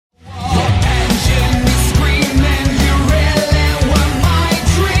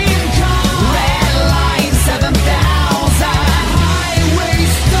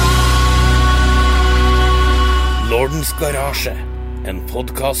Garasje, en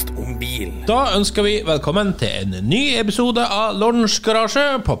podcast om bil. Da ønsker vi velkommen til en ny episode av Lorentz Garasje.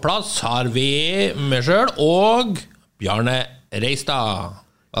 På plass har vi meg selv og Bjarne Reistad.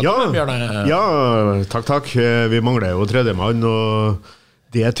 Velkommen, Bjarne. Ja, takk. Vi mangler jo tredjemann, og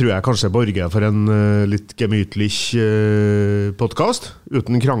det tror jeg kanskje borger for en litt gemytlig podcast,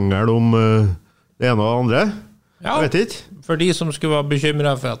 uten krangel om det ene og det andre. Ja, jeg vet ikke. For de som skulle være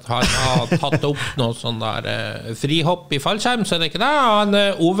bekymret for at han har tatt opp noe sånn der frihopp i fallskjerm, så er det ikke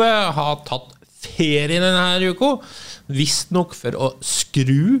det. Ove har tatt ferie denne uka, visst nok for å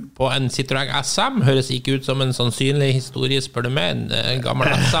skru på en Citroën SM. Høres ikke ut som en sannsynlig historie, spør du meg. En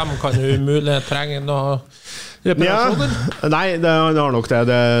gammel SM kan jo umulig trenge noe reparasjoner. Ja, nei, det har nok det.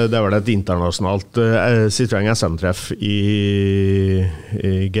 Det er vel et internasjonalt Citroën SM-treff i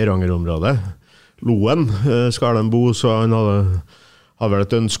Geiranger-området. Loen skal de bo, så han hadde vel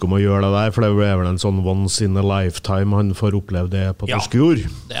et ønske om å gjøre det der, for det er vel en sånn once in a lifetime han får oppleve det på norsk jord.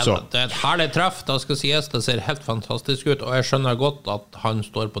 Det er et herlig treff, da skal sies, det ser helt fantastisk ut, og jeg skjønner godt at han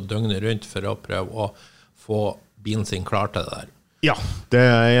står på døgnet rundt for å prøve å få bilen sin klar til det der. Ja, det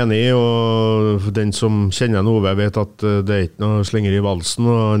er jeg enig i, og den som kjenner Ove vet at det er ikke noe slenger i valsen,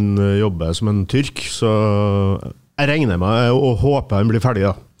 og han jobber som en tyrk, så jeg regner med og håper han blir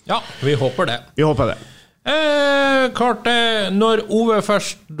ferdig da. Ja, vi håper det. Vi håper det. Klart, når Ove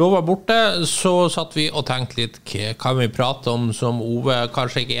først da var borte, så satt vi og tenkte litt, hva kan vi prate om som Ove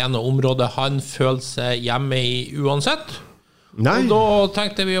kanskje ikke er noe område han føler seg hjemme i uansett? Nei. Og da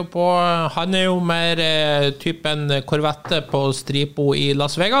tenkte vi jo på, han er jo mer typen Corvette på stripo i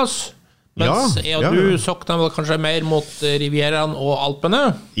Las Vegas. Mens du sokner vel kanskje mer mot Rivieraen og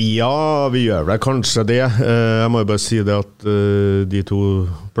Alpene? Ja, vi gjør vel kanskje det. Jeg må jo bare si det at de to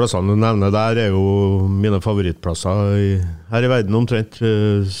plassene du nevner der er jo mine favorittplasser her i verden omtrent,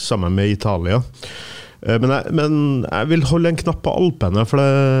 sammen med Italia. Men jeg vil holde en knapp på Alpene, for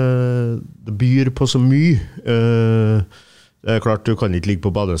det byr på så mye. Det er klart, du kan ikke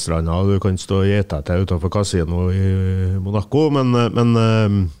ligge på badestranda, du kan stå og gjete til utenfor kasino i Monaco,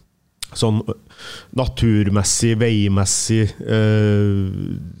 men sånn naturmessig, veimessig,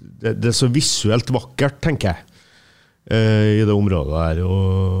 det er så visuelt vakkert, tenker jeg, i det området her.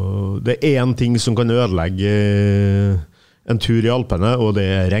 Og det er en ting som kan ødelegge en tur i Alpene, og det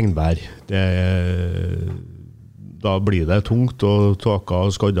er regnvær. Da blir det tungt, og tåka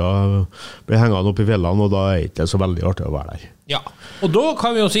og skodda blir hengende opp i fjellene, og da er det ikke så veldig artig å være der. Ja, og da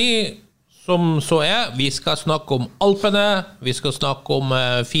kan vi jo si som så vi skal snakke om Alpene, vi skal snakke om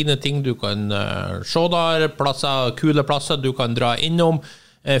fine ting du kan se der, kule plasser du kan dra innom,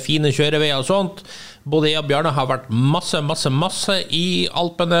 fine kjøreveier og sånt. Både jeg og Bjarne har vært masse i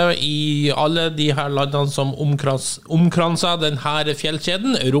Alpene, i alle de her landene som omkranser denne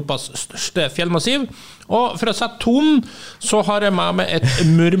fjellkjeden, Europas største fjellmassiv. Og for å sette tonen, så har jeg med meg et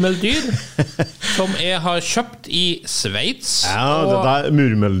murmeldyr som jeg har kjøpt i Sveits. Ja, det der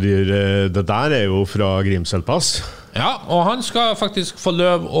murmeldyr, det der er jo fra Grimselpass. Ja, og han skal faktisk få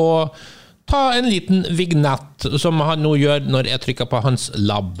løv å ta en liten vignett, som han nå gjør når jeg trykker på hans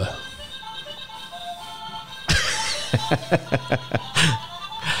lab.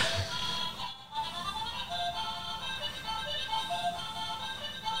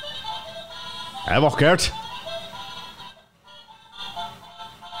 Det er vakkert.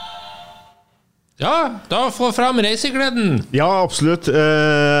 Ja, da får frem reisegleden. Ja, absolutt.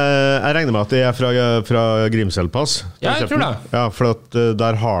 Jeg regner med at det er fra Grimselpass. Ja, jeg tror det. Ja, for at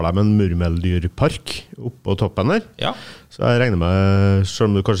der har de en murmeldyrpark oppe på toppen der. Ja. Så jeg regner med, selv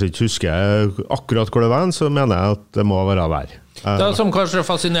om du kanskje ikke husker akkurat hvor det var, så mener jeg at det må være der. Det som kanskje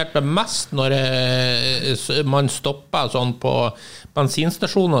fascinerte meg mest når man stopper sånn på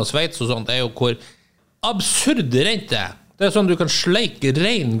bensinstasjoner og Sveits og sånt, er jo hvor absurd rent det er. Det er sånn du kan sleike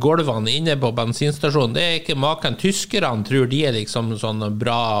rein gulvene inne på bensinstasjonen. Det er ikke maken. Tyskerne tror de er liksom sånn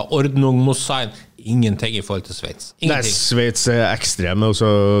bra ordnung mossein. Ingenting i forhold til Sveits. Nei, Sveits er ekstrem.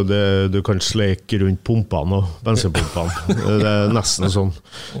 Du kan sleike rundt pumpene og bensinpumpene. Det er nesten sånn.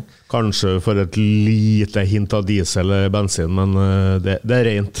 Kanskje for et lite hint av diesel eller bensin, men det er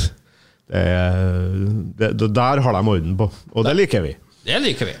rent. Der har de orden på, og det liker vi. Det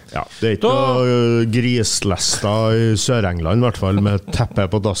liker vi. Ja, det er ikke noe grislester i Sør-England, i hvert fall, med teppe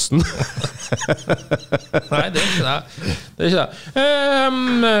på dassen. Nei, det er ikke det. Det er ikke det.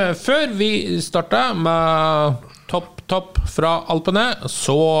 Før vi starter med topp fra Alpene,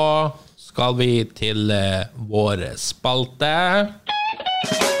 så skal vi til vår spalte.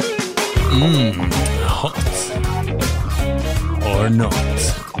 Hot or not.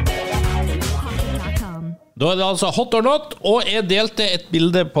 Da det altså hot or not, og jeg delte et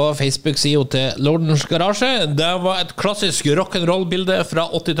bilde på Facebook-siden til Lordens Garasje. Det var et klassisk rock'n'roll-bilde fra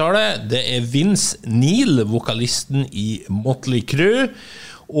 80-tallet. Det Vince Neil, vokalisten i Motley Crue,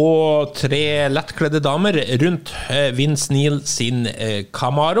 og 3 lettkledde damer rundt Vince Neil sin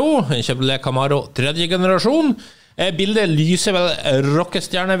Camaro, Chevrolet Camaro 3. generasjon. Bildet lyser vel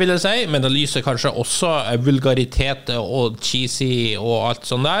rockestjerne, vil jeg si, men det lyser kanskje også vulgaritet og cheesy og alt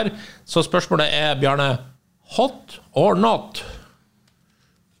sånt der. Så spørsmålet Bjarne, hot or not?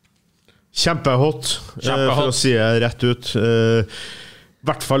 Kjempehot, for å si det rett ut. I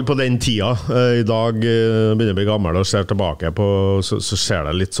hvert fall på den tida. I dag begynner jeg å bli gammel og ser tilbake på, så ser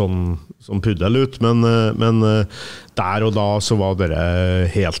det litt sånn puddel ut, men der og da så var det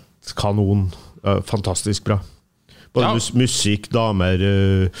helt kanon. Fantastisk bra. Både musikk, damer,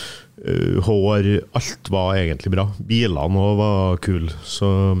 hår, alt var egentlig bra. Bilene også var kul. Så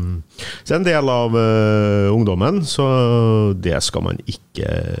en del av ungdommen, så det skal man ikke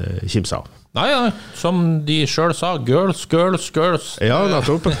kimse av. Nei, som de selv sa, girls, girls, girls. Ja,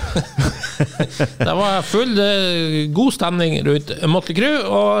 nettopp. Det var full god stemning rundt Motley Crue,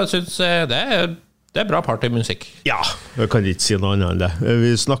 og jeg synes det bra partymusikk. Ja, jeg kan ikke si noe annet enn det. Vi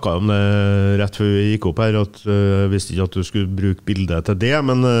snakket om det rett før vi gikk opp her, at jeg visste ikke at du skulle bruke bildet til det,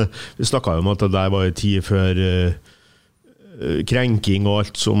 men vi snakket om at det der var en tid før krenking og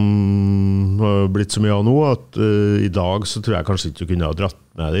alt som har blitt så mye av nå, at i dag så tror jeg kanskje ikke du kunne ha dratt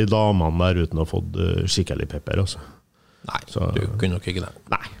med de damene der uten å ha fått skikkelig pepper. Altså. Nei, så, du kunne nok ikke det.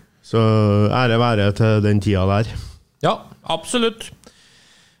 Nei, så ære være til den tida der. Ja, absolutt.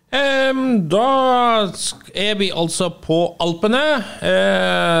 Da vi altså på Alpene.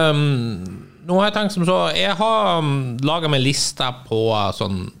 Nå har jeg tenkt som så, jeg har laget meg lista på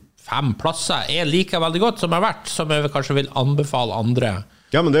sånn 5 plasser jeg liker veldig godt som har vært, som jeg kanskje vil anbefale andre.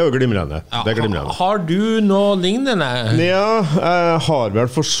 Ja, men det jo glimrende. Ja, det glimrende. Har du noe lignende? Ja, jeg har vel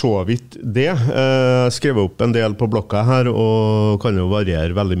for så vidt det. Jeg skrev opp en del på blokka her, og kan jo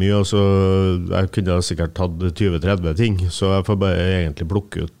variere veldig mye. Altså, jeg kunne sikkert tatt 20-30 ting, så jeg får bare egentlig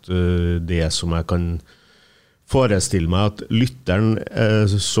plukke ut det som jeg kan forestille meg at lytteren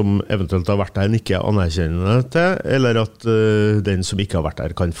som eventuelt har vært der ikke anerkjenner til, eller at den som ikke har vært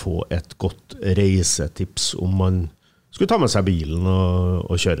der kan få et godt reisetips om man skulle ta med seg bilen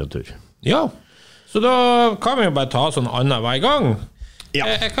og kjøre en tur. Ja, så da kan vi jo bare ta sånn annen hver gang. Ja.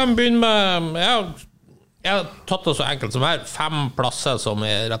 Jeg kan begynne med, jeg har tatt det så enkelt som her, 5 plasser som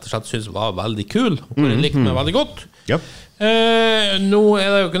jeg rett og slett synes var veldig kul, og jeg likte meg veldig godt. Ja. Nå det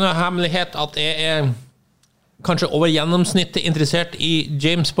jo ikke noe hemmelighet at jeg kanskje over gjennomsnittet interessert i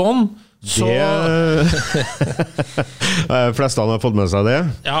James Bond, så fleste har fått med seg det.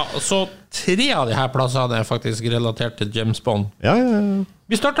 Ja, så 3 av de her plassene faktisk relatert til James Bond. Ja.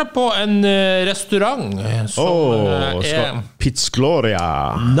 Vi starter på en restaurant som Piz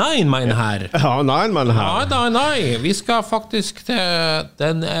Gloria. Nei, mein herr. Ja, nei, her. Nei. Vi skal faktisk til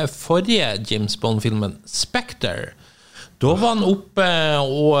den forrige James Bond-filmen, Spectre. Da var han oppe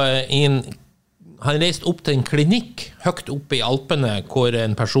og han reiste opp til en klinikk høyt oppe i Alpene, hvor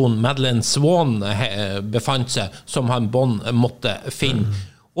en person, Madeleine Swan, befant seg, som han Bond måtte finne.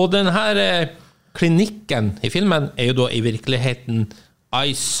 Og denne klinikken i filmen jo da i virkeligheten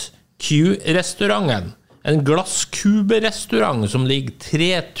Ice Q-restauranten. En glasskuberestaurant som ligger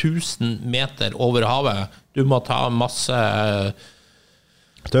 3000 meter over havet. Du må ta masse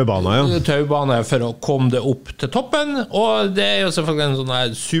taubane for å komme det opp til toppen, og det jo selvfølgelig en sånn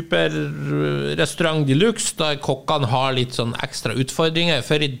her superrestaurant deluxe, der kokkene har litt sånn ekstra utfordringer,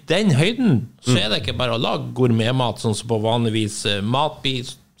 for i den høyden så det ikke bare å lage gourmetmat sånn som på vanligvis mat blir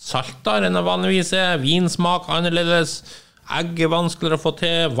saltere enn det vanligvis vinsmak annerledes, egg vanskeligere å få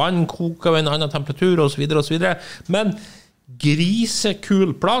til, vann koker ved en annen temperatur og så videre, men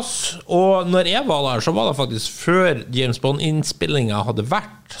grisekul plass, og når jeg var der så var det faktisk før James Bond-innspillingen hadde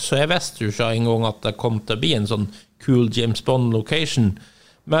vært, så jeg visste jo ikke engang at det kom til å bli en sånn cool James Bond-location.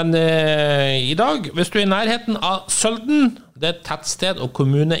 Men i dag, hvis du i nærheten av Sølden, det et tettsted og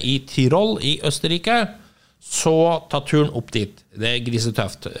kommune i Tirol i Østerrike, så ta turen opp dit. Det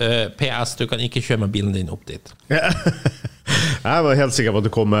grisetøft. PS, du kan ikke kjøre med bilen din opp dit. Jeg var helt sikker på at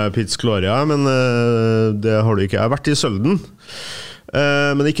det kom med Piz Gloria, men det har du ikke. Jeg har vært i Sølden,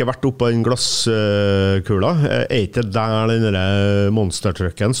 men ikke vært oppe på en glasskula. Ikke der denne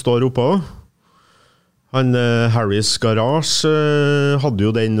monstertrucken står oppe. Han Harrys Garage hadde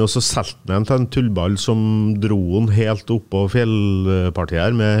jo den, og så selte han til en tullball som dro han helt opp på fjellpartiet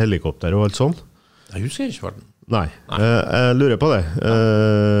her med helikopter og alt sånt. Jeg husker ikke hva den. Nei, jeg lurer på det.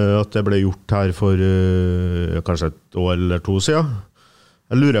 At det ble gjort her for kanskje 1 år eller 2 siden.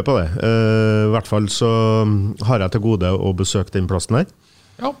 Jeg lurer på det. I hvert fall så har jeg til gode å besøke den plassen her.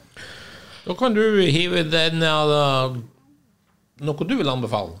 Ja. Da kan du hive den av noe du vil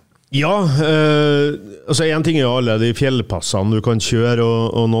anbefale. Ja, altså en ting er jo alle de fjellpassene du kan kjøre,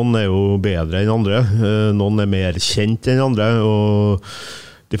 og noen er jo bedre enn andre. Noen er mer kjent enn andre, og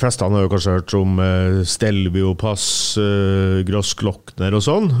de fleste har jo kanskje hørt om Stelvio pass, Grossglockner og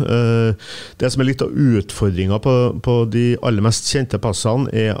sånn. Det som er litt av utfordringen på de aller mest kjente passene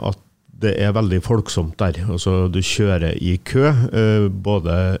er at det er veldig folksomt der. Altså, du kjører i kø,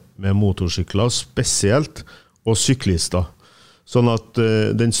 både med motorsykler spesielt, og syklister. Sånn at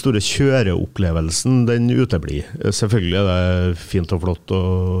den store kjøreopplevelsen, den uteblir. Selvfølgelig er det fint og flott å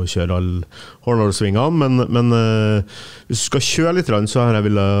kjøre alle Hornålsvingene, men hvis du skal kjøre litt, så har jeg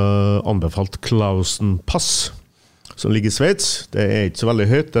ville anbefalt Klausen Pass, som ligger i Sveits. Det er ikke så veldig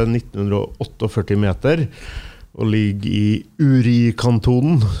høyt, det er 1948 meter, og ligger i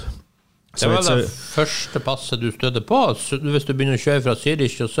Uri-kantonen. Det var det første passet du stødde på, hvis du begynner å kjøre fra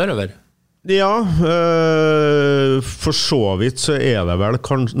Zürich og sørover? Ja, for så vidt så er det vel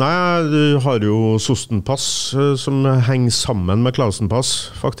kanskje... Nei, du har jo Sostenpass som henger sammen med Klausenpass,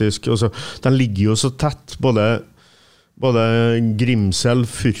 faktisk. Altså, den ligger jo så tett, både Grimsel,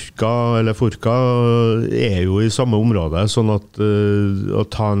 Furka er jo i samme område, sånn at å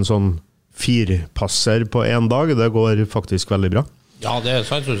ta en sånn 4-passer på en dag, det går faktisk veldig bra. Ja, det er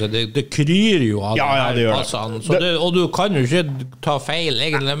sant, det kryr jo av de her passene, og du kan jo ikke ta feil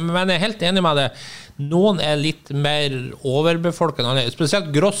egentlig, men jeg er helt enig med det. Noen er litt mer overbefolkende, spesielt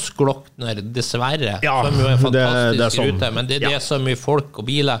Grossglockner, dessverre, som jo er en fantastisk rute, men det er så mye folk og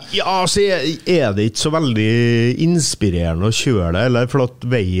biler. Ja, så er det ikke så veldig inspirerende å kjøre det, eller for at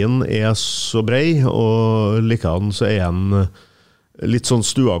veien er så bred, og likedan så er den litt sånn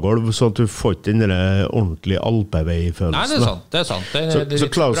stuagolv, så at du får ikke den ordentlige alpeveifølelsen. Nei, det er sant. Så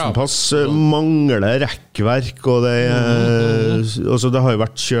Klausenpass mangler rekkverk, og det har jo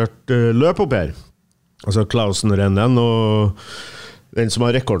vært kjørt løp opp her. Altså Klausenrennen, og den som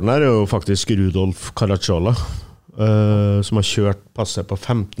har rekorden her er jo faktisk Rudolf Caracciola, som har kjørt passet på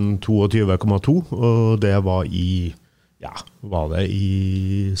 15:22,2, og det var i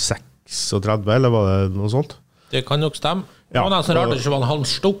 36, eller var det noe sånt? Det kan nok stemme. Det var nesten rart det ikke var en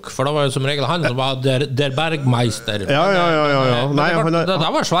Hans Stukk, for det var jo som regel han som var der Bergmeister. Ja. Nei, det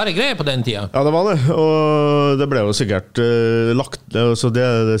var svære greier på den tiden. Ja, det var det, og det ble jo sikkert lagt, altså det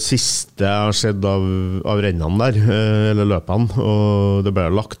er det siste jeg har sett av rennene der, eller løpene, og det ble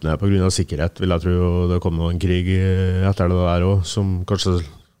lagt ned på grunn av sikkerhet, vil jeg tro, og det kom noen krig etter det der også, som kanskje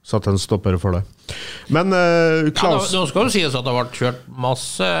satt en stopper for det. Men Klaus... nå skal det sies at det har vært kjørt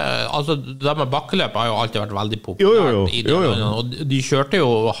masse... Altså, det med bakkeløp har jo alltid vært veldig populært. Jo. Og de kjørte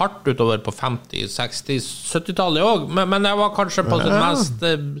jo hardt utover på 50-, 60-, 70-tallet også, men det var kanskje på sitt mest...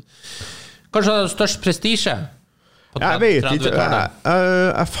 Kanskje det største prestisje? Jeg vet ikke.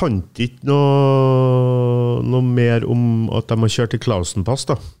 Jeg fant ikke noe mer om at de har kjørt i Klausenpass,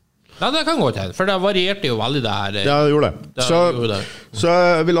 da. Ja, det kan gå til, for det varierte jo veldig det her. Ja, det gjorde det. Så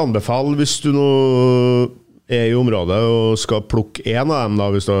jeg vil anbefale, hvis du nå er i området og skal plukke en av dem, da,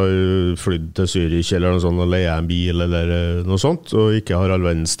 hvis du har flydd til Zürich eller noe sånt, og leie en bil eller noe sånt, og ikke har all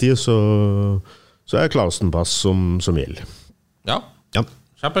verdens tid, så er Klausenpass som gjelder. Ja.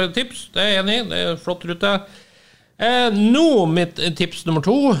 Kjempe tips, det er jeg enig i, det er flott rute. Nå, mitt tips nummer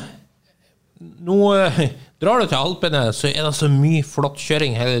 2. Nå drar du til Alpene, så er det så mye flott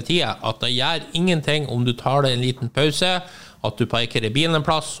kjøring hele tiden, at det gjør ingenting om du tar deg en liten pause, at du parker i bilen en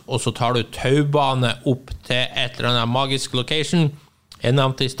plass, og så tar du taubane opp til et eller annet magisk location. Jeg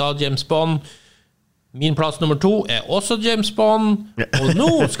nevnte i stad James Bond. Min plass nummer 2 er også James Bond, og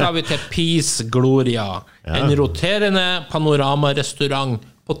nå skal vi til Peace Gloria, en roterende panoramarestaurant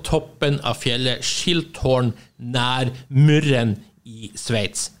på toppen av fjellet Schilthorn nær Murren i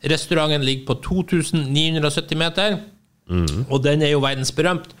Sveits. Restauranten ligger på 2970 meter, og den er jo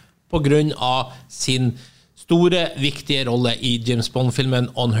verdensberømt på grunn av sin store, viktige rolle i James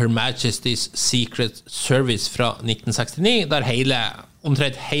Bond-filmen On Her Majesty's Secret Service fra 1969, der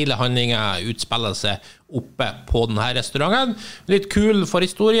omtrent hele handlingen utspiller seg oppe på denne restauranten. Litt kul for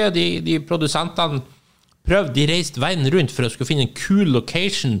historie, de produsentene de reiste verden rundt for å skulle finne en kul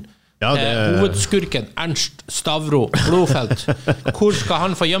location. Hovedskurken Ernst Stavro Blofeld, hvor skal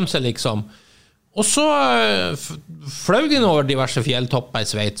han få gjemme seg liksom? Og så fløy de over diverse fjelltopper i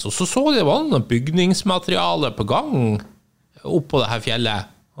Sveits, og så det var noe bygningsmateriale på gang opp på det her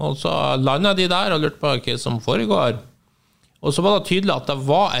fjellet, og så landet de der og lurte på hva som foregår, og så var det tydelig at det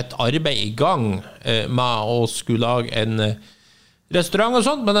var et arbeid i gang med å skulle lage en restaurant og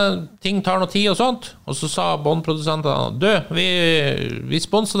sånt, men ting tar noe tid og sånt. Og så sa båndprodusentene, vi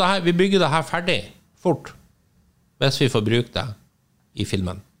sponser det her, vi bygger det her ferdig, fort, hvis vi får bruke det i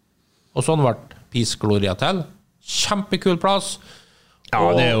filmen. Og sånn ble Peace Gloria til. Kjempekul plass. Ja,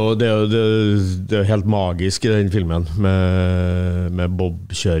 det er jo helt magisk i den filmen, med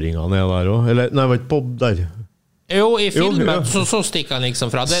Bob-kjøringene der også. Eller, nei, det var ikke Bob der. Jo, i filmen så stikker han liksom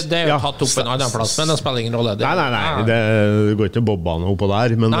fra. Det er jo tatt opp en annen plass, men det spiller ingen rolle. Nei, det går ikke Bob-bane oppå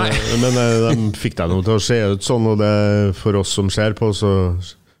der, men de fikk deg noe til å se ut sånn, og det, for oss som ser på, så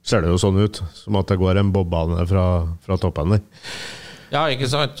ser det jo sånn ut, som at det går en Bob-bane fra toppen der. Ja, ikke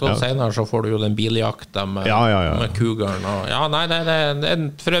sant? Så senere så får du jo den biljakten med Cougaren. Det er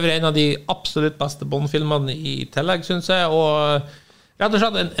for øvrig en av de absolutt beste Bond-filmene i tillegg, synes jeg, og rett og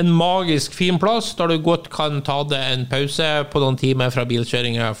slett en magisk fin plass, der du godt kan ta det en pause på noen timer fra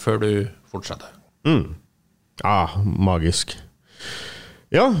bilkjøringen før du fortsetter. Ja, magisk.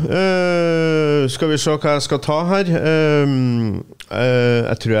 Ja, skal vi se hva jeg skal ta her.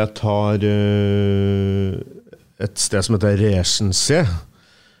 Jeg tror jeg tar et sted som heter Regency. Jeg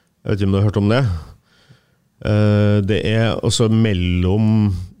vet ikke om du har hørt om det. Det er også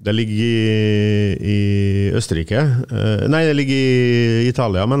mellom... Det ligger i Østerrike. Nei, det ligger i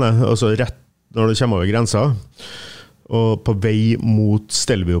Italia, men altså rett når du kommer over grensa. Og på vei mot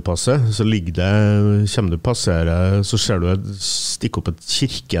Stelviopasset, så kommer du passere, så ser du stikke opp et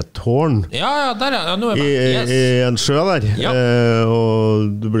kirketårn. Ja, der nå er I en sjø der. Ja. Og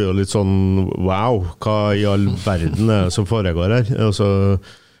du blir jo litt sånn, wow, hva i all verden som foregår her? Altså,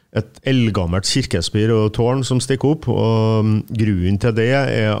 et eldgammelt kirkespir og tårn som stikker opp, og grunnen til det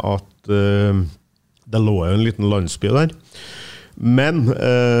er at det lå jo en liten landsby der. Men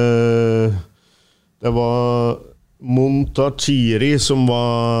det var Montarchiri, som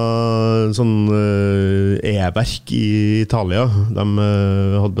var en sånn e-verk i Italia. De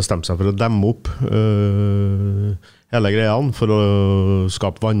hadde bestemt seg for å demme opp hele greiene for å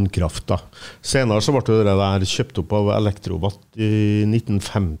skape vannkraft da. Senere så ble det der kjøpt opp av Elektrovat i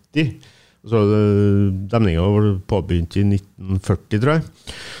 1950. Så demningen var påbegynt i 1940, tror jeg.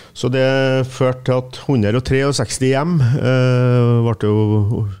 Så det førte til at 163 hjem ble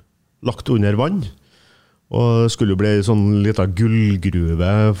jo lagt under vann. Og det skulle jo bli en sånn liten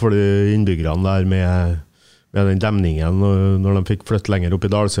gullgruve for de innbyggerne der med den demningen når de fikk flytte lenger opp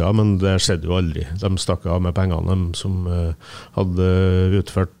i dalsida, men det skjedde jo aldri. De stakk av med pengene som hadde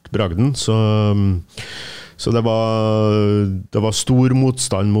utført bragden, så det var stor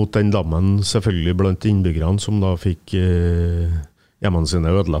motstand mot den dammen, selvfølgelig blant innbyggerne som da fikk hjemmene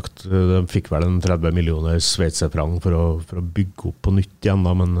sine ødelagt. De fikk vel en 30 millioner sveitserfranc for å bygge opp på nytt igjen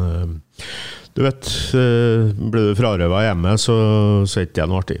da, men du vet, blir du frarøvet hjemme, så er ikke det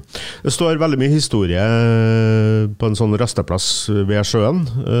noe artig. Det står veldig mye historie på en sånn rasteplass ved sjøen,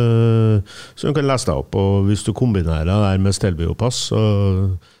 så du kan lese deg opp, og hvis du kombinerer det der med Stelviopass, så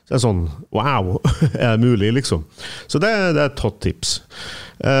er det sånn, wow, er det mulig liksom? Så det er et hot tips.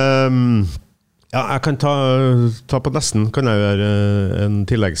 Ja, jeg kan ta på nesten, kan jeg gjøre en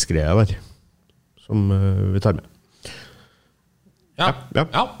tilleggsgreie der, som vi tar med. Ja.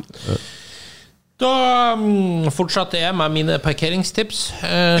 Da fortsatte jeg med mine parkeringstips,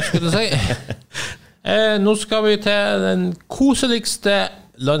 skulle jeg si. Nå skal vi til den koseligste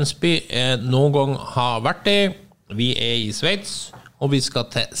landsby jeg noen gang har vært i. Vi er i Sveits, og vi skal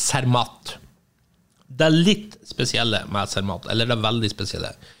til Zermatt. Det er litt spesielle med Zermatt, eller det er veldig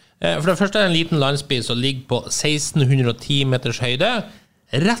spesielle. For det første er det en liten landsby som ligger på 1610 meters høyde,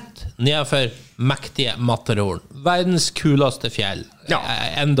 rett nedfor mektige Matterhorn. Verdens kuleste fjell. Ja.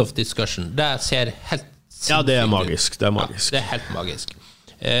 End of discussion. Det ser helt... Ja, det er magisk. Det er magisk. Ja, det er helt magisk.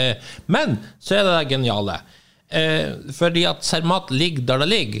 Men så er det geniale. Fordi at Zermatt ligger der det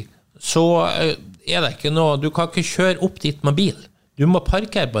ligger, så er det ikke noe... Du kan ikke kjøre opp dit med bil. Du må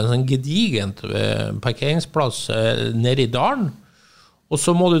parkere på en sånn gedigent parkeringsplass nede i dalen, og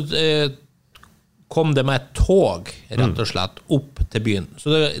så må du... kom det med et tog, rett og slett, opp til byen.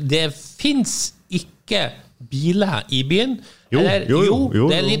 Så det finnes ikke biler i byen. Jo,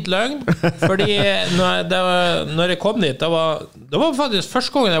 det er litt løgn, fordi når jeg kom dit, det var faktisk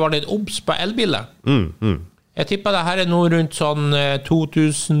første gangen jeg var litt obs på elbiler. Jeg tipper det her er noe rundt sånn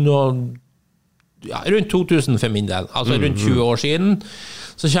 2000 rundt 2000 for min del, altså rundt 20 år siden,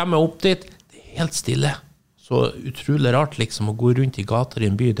 så kommer jeg opp dit, det er helt stille. Så utrolig rart liksom å gå rundt i gater i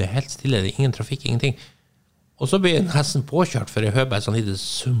en by, det er helt stille, det er ingen trafikk, ingenting. Og så blir jeg nesten påkjørt, for jeg hører bare sånn lite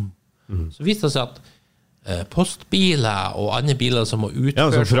sum. Så viste det seg at postbiler og andre biler som må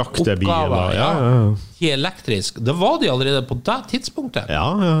utføre sånn fraktebiler, de er elektriske. Det var de allerede på det tidspunktet. Ja.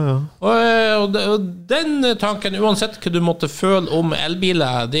 Og den tanken, uansett hva du måtte føle om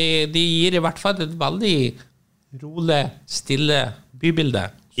elbiler, de gir i hvert fall et veldig rolig, stille bybilde.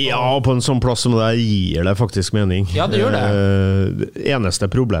 Ja, på en sånn plass som det gir det faktisk mening. Ja, det gjør det. Det eneste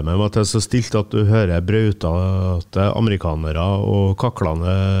problemet med at det er så stilt at du hører brautete amerikanere og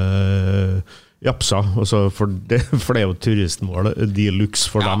kaklende japsa, altså for det er jo turistmål deluxe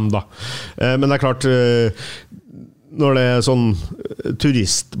for dem da. Men det er klart, når det er sånn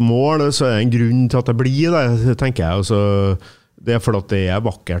turistmål, så er det en grunn til at det blir det, tenker jeg. Altså, det er fordi at det er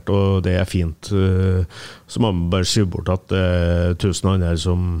vakkert og det er fint. Så må man bare skyve bort at det er 1000 andre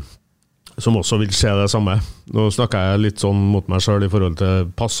som også vil se det samme. Nå snakker jeg litt sånn mot meg selv i forhold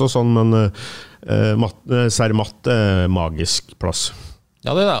til pass og sånn, men Zermatt er magisk plass.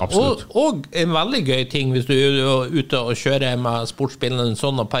 Ja, det er det. Og en veldig gøy ting, hvis du er ute og kjører med sportsbilen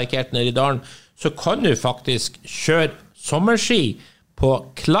sånn og parkert ned i dalen, så kan du faktisk kjøre sommerski på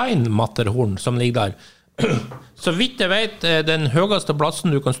Klein Matterhorn som ligger der. Så vidt jeg vet, den høyeste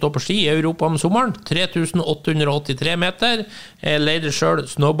plassen du kan stå på ski i Europa om sommeren, 3883 meter. Jeg leide selv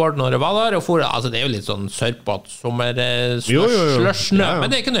snowboard når jeg var der, og altså det er jo litt sånn sørpete sommer-slush-snø,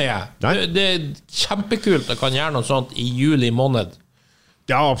 men det er ikke nøye. Det er kjempekult å kan gjøre noe sånt i juli måned.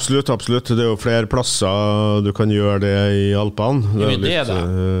 Ja, absolutt. Det er jo flere plasser du kan gjøre det i Alpene. Men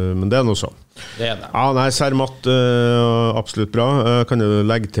det er noe sånn. Det er det. Ja, nei, Zermatt, absolutt bra. Kan jo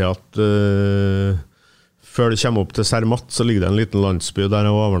legge til at før du kommer opp til Zermatt, så ligger det en liten landsby der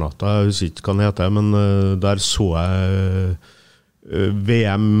jeg overnattet. Jeg husker ikke hva den heter, men der så jeg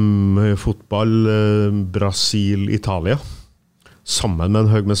VM-fotball Brasil-Italia sammen med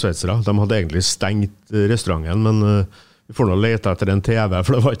en høg med sveitsere. De hadde egentlig stengt restauranten, men vi får nå lete etter en TV,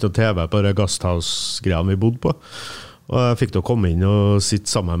 for det var ikke noe TV på det Gasthaus-greiene vi bodde på. Og jeg fikk til å komme inn og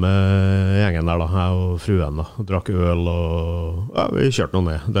sitte sammen med gjengen der da, jeg og fruen da, og drakk øl og vi kjørte noe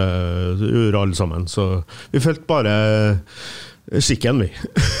ned. Det gjorde alle sammen, så vi følte bare skikken vi.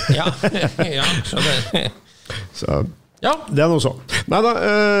 Ja, skjønner. Så det er noe sånn. Neida,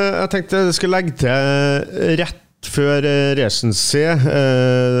 jeg tenkte jeg skulle legge til rett før racen C,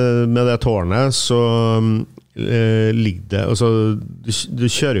 med det tårnet, så ligger det, altså du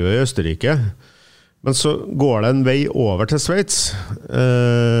kjører jo i Østerrike, men så går det en vei over til Sveits,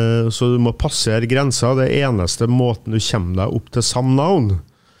 så du må passere grensa. Det eneste måten du kommer deg opp til Samnaun.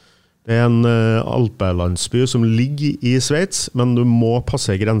 Det er en alpelandsby som ligger i Sveits, men du må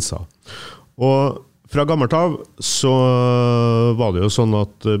passere grensa. Og fra gammelt av så var det jo sånn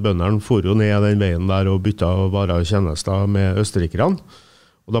at bønderne for jo ned den veien der og bytta varer og tjenester med østerrikerne.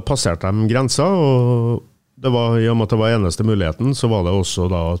 Og da passerte de grensa, og det var, i og med at det var eneste muligheten, så var det også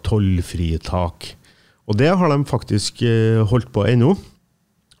da tollfritak. Og det har de faktisk holdt på ennå,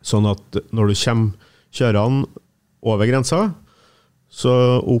 sånn at når du kjører an over grensa, så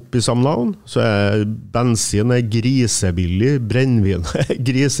opp i Samnaun, så bensin grisebillig, brennvin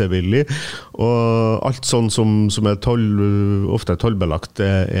grisebillig, og alt sånn som ofte er tollbelagt,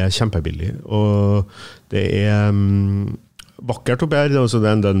 er kjempebillig. Og det er vakkert oppe her, altså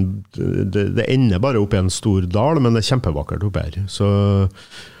det ender bare opp i en stor dal, men det er kjempevakkert oppe her. Så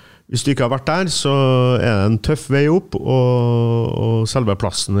hvis du ikke har vært der, så er det en tøff vei opp, og selve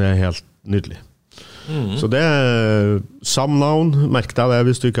plassen er helt nydelig. Så det er Samnaun, merk deg det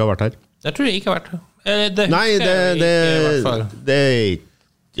hvis du ikke har vært her. Jeg tror jeg ikke har vært her. Det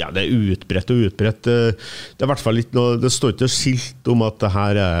er utbredt og utbredt. Det er i hvert fall ikke noe, det står ikke skilt om at det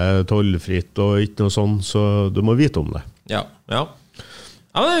her er tollfritt og ikke noe sånt, så du må vite om det. Ja, det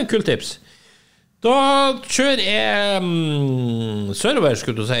er en kul tips. Da kjører jeg sørover,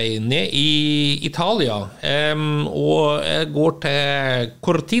 skulle du si, ned i Italia, og jeg går til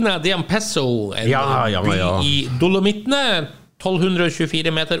Cortina d'Ampezzo, en by i Dolomittene, 1224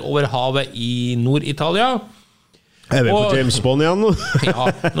 meter over havet i Nord-Italia. Er vi på James Bond igjen nå? Ja,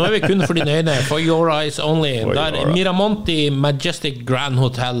 nå er vi kun for dine øyne, for your eyes only, der Miramonti Majestic Grand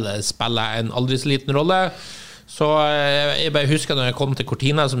Hotel spiller en aldri så liten rolle. Så jeg bare husker når jeg kom til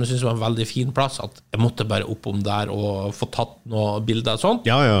Cortina, som jeg synes var en veldig fin plass, at jeg måtte bare opp om der og få tatt noen bilder og sånt.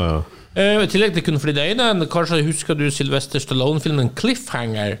 Ja. I tillegg til kun for de øyne, kanskje husker du Sylvester Stallone-filmen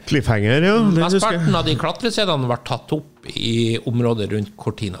Cliffhanger? Cliffhanger, ja. Mesteparten av de klatrescenene var tatt opp i området rundt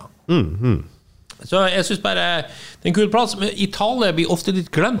Cortina. Så jeg synes bare det er en kul plass. Italia blir ofte litt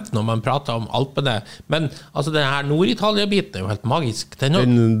glemt når man prater om Alpene, men altså den her Nord-Italia-biten er jo helt magisk.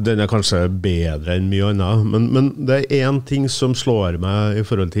 Den er kanskje bedre enn mye annet, men det er en ting som slår meg i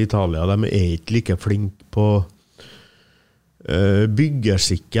forhold til Italia. De er ikke like flinke på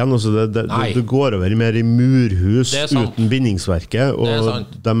byggerskikken, altså det går over mer I murhus uten bindingsverket, og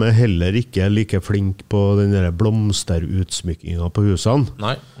de heller ikke like flink på den der blomsterutsmykkingen på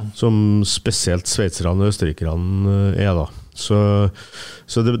husene, som spesielt sveitserne og østerrikerne da. Så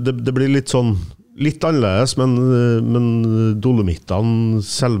det blir litt sånn, litt annerledes, men Dolomittene,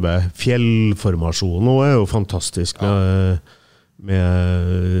 selve fjellformasjonen også jo fantastisk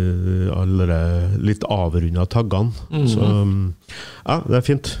med alle litt avrundet taggene. Så ja, det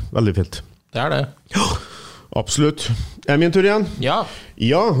fint, veldig fint. Det det. Ja, absolutt. Min tur igjen? Ja.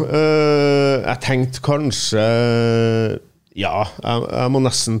 Ja, jeg tenkte kanskje, ja, jeg må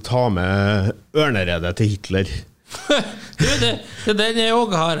nesten ta med ørneredet til Hitler. Det den jeg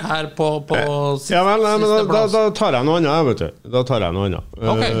også har her på siste, ja, vel, men da tar jeg noe annet, vet du. Da tar jeg noe annet.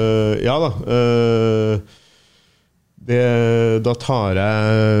 Okay. Ja da. Da tar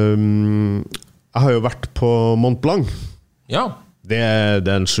jeg har jo vært på Mont Blanc. Ja. Det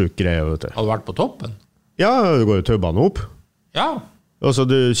en syk greie, vet du. Har du vært på toppen? Ja, du går jo tøybane opp. Ja. Altså,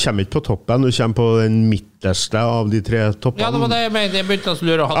 du kommer ikke på toppen, du kommer på den midterste av de 3 toppene. Ja, det var det jeg mente. Jeg begynte å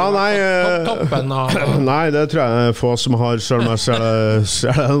lure. Hadde du vært på toppen? Nei, det tror jeg få som har, selv om jeg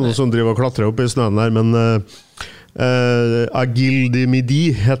ser det noen som driver og klatrer opp I snøen der, men Agile de Midi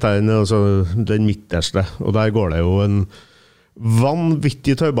heter den, altså den midterste, og der går det jo en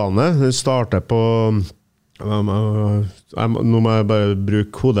vanvittig tøybane. Den starter på nå må jeg bare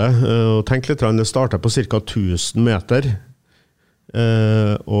bruke hodet og tenke litt. Det starter på cirka 1000 meter,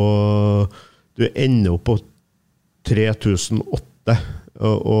 og du ender opp på 3008,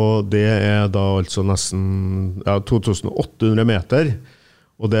 og det da altså nesten 2800 meter,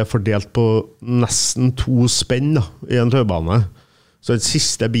 og det fordelt på nesten 2 spenn da, I en tøybane. Så den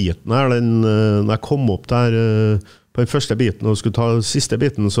siste biten her, når jeg kom opp der på den første biten og skulle ta siste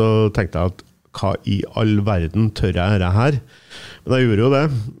biten, så tenkte jeg at hva I all verden tør jeg gjøre her? Men jeg gjorde jo det,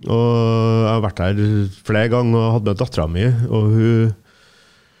 og jeg har vært her flere ganger og hadde med datteren min, og hun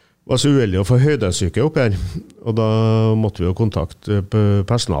var så uheldig å få høydesyke opp her, og da måtte vi jo kontakte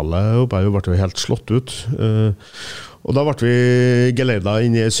personalet oppe her, og ble jo helt slått ut. Og da ble vi geleida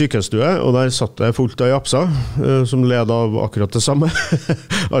inn I sykestue, og der satt det fullt av japser, som led av akkurat det samme,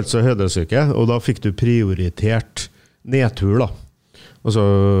 altså høydesyke, og da fikk du prioritert nedtur da. Altså,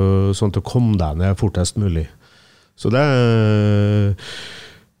 sånn til å komme deg ned fortest mulig. Så det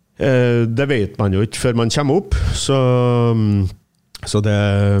vet man jo ikke før man kommer opp, så det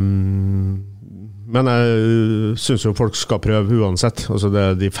men jeg synes jo folk skal prøve uansett. Altså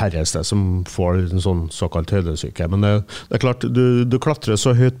det de færreste som får en sånn såkalt høydesyke, men det klart, du klatrer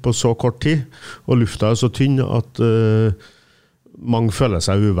så høyt på så kort tid, og lufta så tynn at mange føler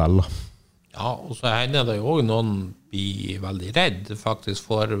seg uvel da. Ja, og så hender det jo også noen blir veldig redd, faktisk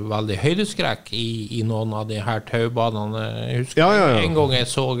får veldig høydeskrekk I noen av de her taubanene. Jeg husker en gang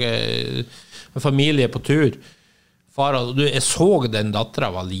jeg så en familie på tur, jeg så den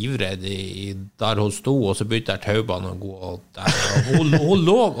datteren var livredd der hun stod, og så begynte taubanen å gå, og hun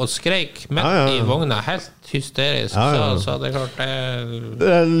lå og skrek midt I vogna, helt hysterisk, så det klart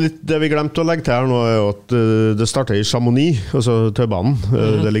det vi glemte å legge til her nå jo at det startet I Chamonix, altså taubanen,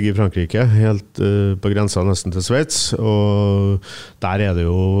 det ligger I Frankrike, helt på grensa nesten til Sveits, og der det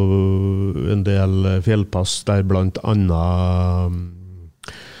jo en del fjellpass der blant annet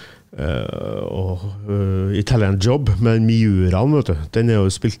Italian Job med Miuraen, vet du. Den jo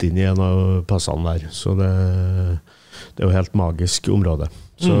spilt inn I en av passene der, så det jo helt magisk område.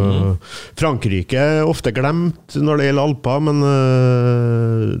 Så Frankrike ofte glemt når det gjelder Alper, men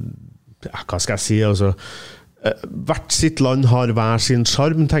hva skal jeg si, altså hvert sitt land har hver sin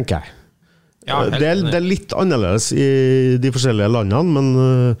charm, tenker jeg. Ja, det litt annerledes I de forskjellige landene,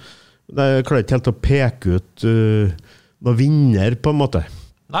 men det klarer ikke helt å peke ut noen vinner på en måte.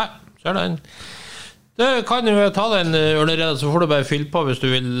 Nei, så den. Du kan jo ta den ørneredet, så får du bare fylle på hvis du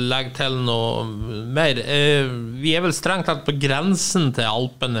vil legge til noe mer. Vi vel strengt tatt på grensen til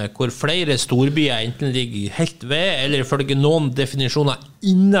Alpene, hvor flere storbyer enten ligger helt ved, eller ifølge noen definisjoner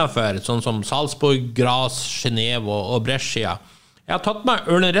innenfor, sånn som Salzburg, Graz, Genève og Brescia. Jeg har tatt med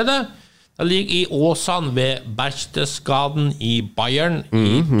ørneredet. Det ligger I Åsane ved Berchtesgaden I Bayern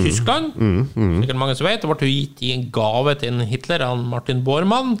I Tyskland. Sikkert mange som vet, det ble gitt I en gave til en Hitler, Martin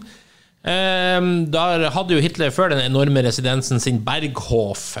Bormann. Der hadde jo Hitler før den enorme residensen sin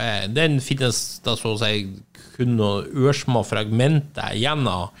Berghof. Den finnes da så å si kun noen ørsmå fragmenter igjen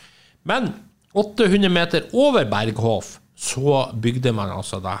av. Men 800 meter over Berghof så bygde man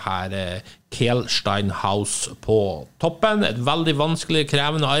altså det her Kehlsteinhaus på toppen. Et veldig vanskelig,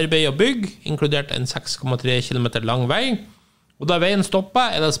 krevende arbeid å bygge, inkludert en 6,3 kilometer lang vei. Og da veien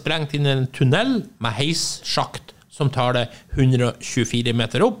stoppet, det sprengt inn en tunnel med heissjakt som tar det 124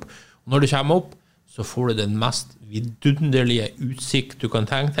 meter opp. Og når du kommer opp, så får du den mest vidunderlige utsikt du kan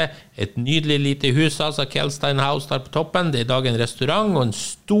tenke deg. Et nydelig lite hus, altså Kjellstein House der på toppen. Det I dag en restaurant og en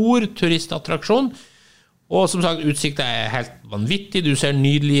stor turistattraksjon. Og som sagt, utsikten helt vanvittig. Du ser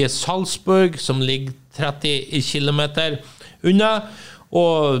nydelige Salzburg, som ligger 30 kilometer unna.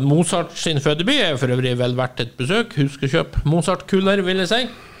 Og Mozart sin fødeby for øvrig vel verdt et besøk. Husk å kjøpe Mozart-kuler, vil jeg si.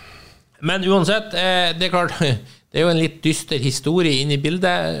 Men uansett, det klart, det jo en litt dyster historie inne I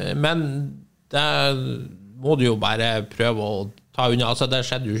bildet, men det må du jo bare prøve å ta unna. Altså, det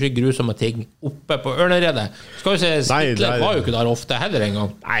skjedde jo ikke grusomme ting oppe på Ørneredet. Skal vi se, Stiklet var jo ikke der ofte heller en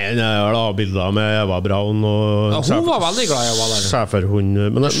gang. Nei, jeg har da bilder med Eva Braun og... Ja, hun var veldig glad I å være der. Schäferhund.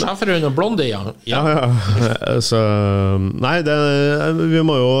 Schäferhund og Blondie, ja. Så, nei, vi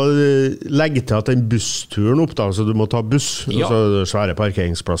må jo legge til at den bussturen opp da, så du må ta buss, altså svære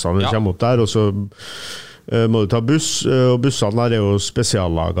parkeringsplassene, du kommer opp der, og så må du ta buss, og bussene der jo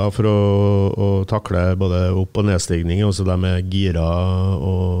spesiallaget for å takle både opp- og nedstigning, og så de gira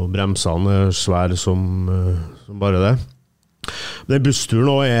og bremsene svære som bare det. Men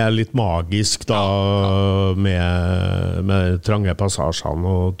bussturen også litt magisk da, med trange passasjene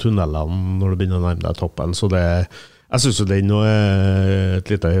og tunnelene når du begynner å nærme deg toppen, så jeg synes jo den nå et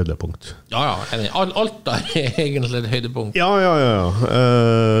lite høydepunkt. Ja, alt der egentlig et høydepunkt. Ja.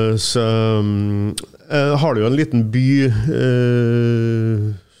 Så har du jo en liten by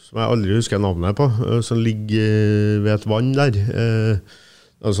som jeg aldri husker navnet på, som ligger ved et vann der.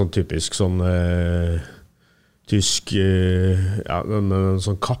 Sånn typisk sånn tysk en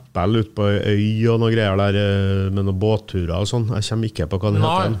sånn kappell ut på øy og noe greier der med noen båtturer og sånn. Jeg kommer ikke på hva det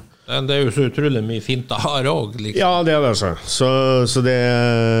heter. Det jo så utrolig mye fint her også, liksom. Ja, det det så det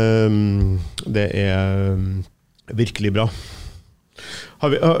virkelig bra.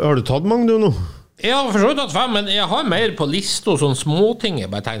 Har du tatt mange du nå? Jeg har forsøkt tatt 5, men jeg har mer på liste og sånne småting jeg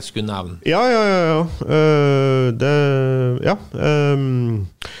bare tenkte skulle nevne. Ja.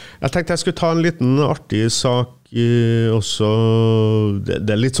 Jeg tenkte jeg skulle ta en liten artig sak også.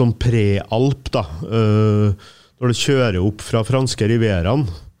 Det litt sånn pre-alp da. Når du kjører opp fra franske Rivieraen,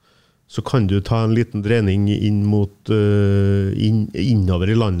 så kan du ta en liten dreining inn mot innover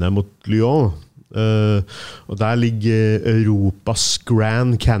I landet mot Lyon. Og der ligger Europas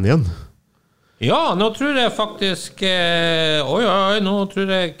Grand Canyon. Ja, nå tror jeg faktisk nå tror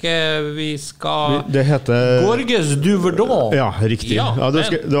jeg ikke vi skal det heter Gorges du Verdon. Ja, riktig. Ja,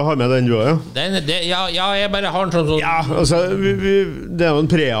 du har med den du også, ja? Ja, jeg bare har den sånn Ja, altså, det jo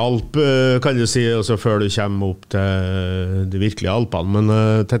en pre-alp, kan du si, altså, før du kommer opp til de virkelige alpene, men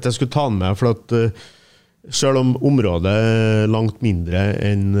tenkte jeg skulle ta den med, for at selv om området langt mindre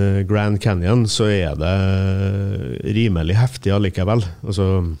enn Grand Canyon, så det rimelig heftig allikevel.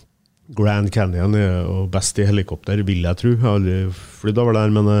 Altså Grand Canyon jo best I helikopter, vil jeg tro. Jeg har aldri flydd over der,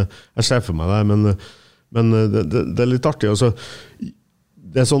 men jeg ser for meg det. Men det litt artig. Altså,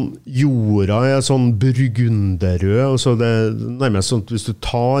 det sånn, jorda sånn burgunderrød, og så det nærmest sånn at hvis du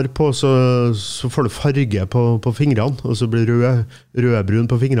tar på, så får du farge på fingrene, og så blir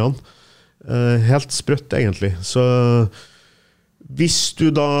rødbrun på fingrene. Helt sprøtt, egentlig. Så hvis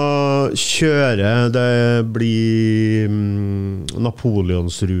du da kjører, det blir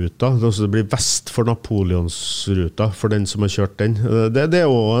Napoleonsruta, altså det blir vest for Napoleonsruta, for den som har kjørt den. Det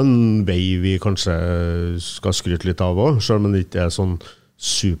jo en vei vi kanskje skal skryte litt av også, selv om det ikke sånn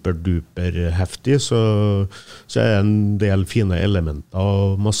superduper heftig, så det en del fine elementer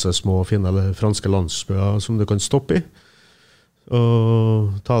og masse små fine franske landsbyer som du kan stoppe I.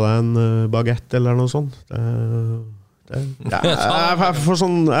 Og ta deg en baguette eller noe sånt. Jeg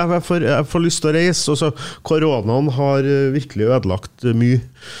får lyst til å reise, og så koronaen har virkelig ødelagt mye,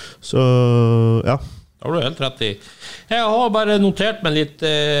 så ja. Det har du helt rett I. Jeg har bare notert meg litt,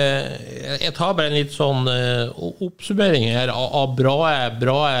 jeg tar bare en litt sånn oppsummering her av bra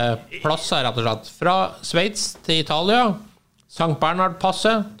plasser, rett og slett. Fra Sveits til Italia, St.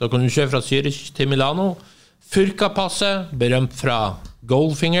 Bernhard-passet, da kan du kjøre fra Zürich til Milano. Furka-passet, berømt fra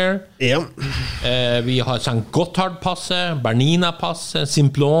Goldfinger. Ja. Vi har St. Gotthard-passet, Bernina-passet,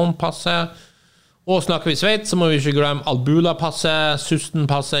 Simplon-passet. Og snakker vi Sveits, så må vi ikke glemme Albula-passet,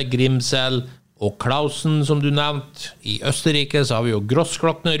 Susten-passet, Grimsel og Klausen, som du nevnte. I Østerrike så har vi jo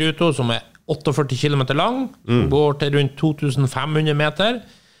Grossglockner-ruta, som 48 kilometer lang, som går til rundt 2500 meter.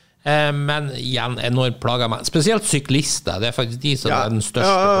 Men igjen, enormt plager meg. Spesielt syklister, det faktisk de som den største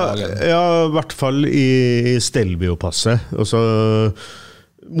plagen. Ja, I hvert fall I Stelvio-passet. Altså,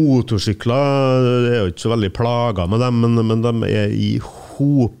 motorsykler, det jo ikke så veldig plaget med dem, men de I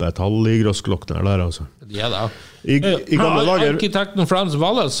hopetall I Grossglockner der, altså. Ja da. I gamle dager... Arkitekten Frans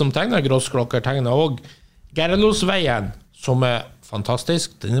Wallace, som tegnet Grossglockner, tegnet også Gerlosveien, som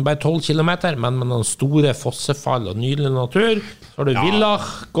fantastisk, den bare 12 kilometer, men med noen store fossefall og nydelig natur. Så har du Villach,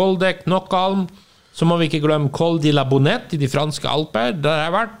 Goldeck, Knockholm. Så må vi ikke glemme Col de la Bonette i de franske Alper. Der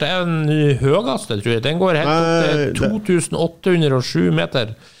har vært den høyeste, tror jeg. Den går helt opp til 2807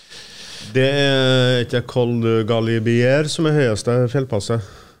 meter. Det ikke Col de Galibier som høyeste fjellpasset.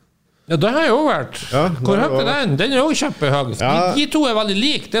 Ja, det har jeg jo vært. Ja, hvor høyt den? Den jo kjempehøy. Ja. De to veldig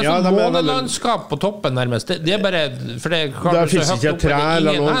like. Det sånn månelandskap på toppen nærmest. Det bare... For det finnes ikke et tre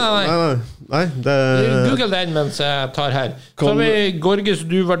eller noe. Nei, det... Google den mens jeg tar her. Så har vi Gorges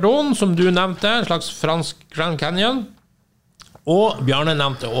du Verdon, som du nevnte, en slags fransk Grand Canyon. Og Bjarne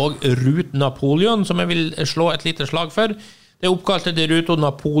nevnte også Route Napoleon, som jeg vil slå et lite slag for. Det oppkalt til Route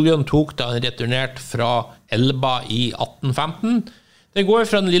Napoleon tok da han returnerte fra Elba i 1815. Det går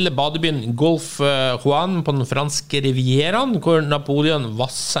fra den lille badebyen Golf Juan på den franske rivieraen, hvor Napoleon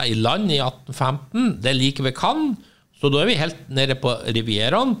vasset i land i 1815. Det like ved Cannes, så da vi helt nede på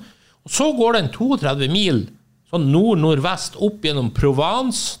rivieraen. Og så går den 32 mil, sånn nord-nordvest, opp gjennom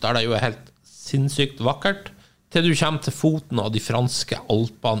Provence, der det jo helt sinnssykt vakkert, til du kommer til foten av de franske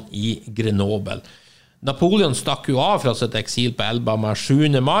Alpene i Grenoble. Napoleon stakk jo av fra sitt eksil på Elba med 7.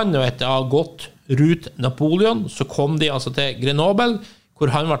 mann, og etter å ha gått Route Napoleon, så kom de altså til Grenoble, hvor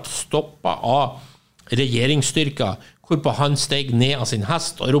han ble stoppet av regjeringsstyrker, hvorpå han steg ned av sin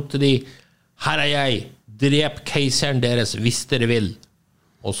hest og ropte de, «Her jeg, drep keiseren deres hvis dere vil».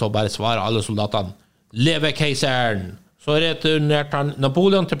 Og så bare svarer alle soldatene, «Leve keiseren!» Så returnerte han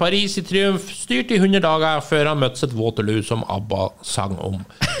Napoleon til Paris i triumf, styrt i 100 dager før han møtte sitt Waterloo som ABBA sang om.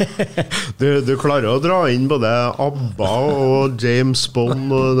 Du klarer å dra inn både ABBA og James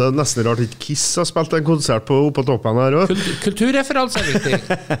Bond, og det nesten rart ikke Kiss har spilt en konsert på toppen her også. Kulturreferanse er viktig.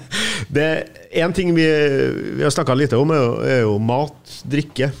 Det en ting vi har snakket litt om er jo mat,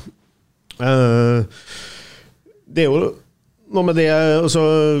 drikke. Det er jo noe med det, altså...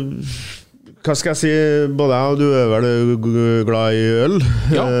 Hva skal jeg si, både jeg og du vel glad i øl,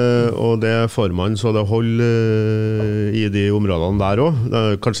 ja. Og det får man så det holder i de områdene der også. Det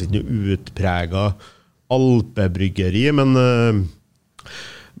er kanskje ikke noe utpreget alpebryggeri, men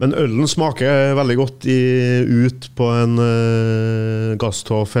ølen smaker veldig godt ut på en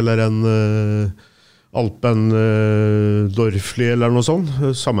Gasthof eller en Alpendorfli eller noe sånt,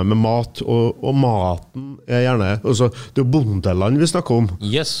 sammen med mat, og maten er gjerne, altså, det er bondeland vi snakker om,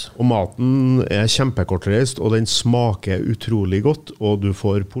 yes. Og maten er kjempekortreist, og den smaker utrolig godt, og du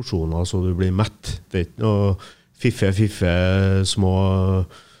får porsjoner så du blir mett. Det er ikke noe fiffe små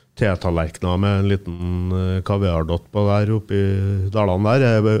tetallerkener med en liten kaviardott på der oppe i dalene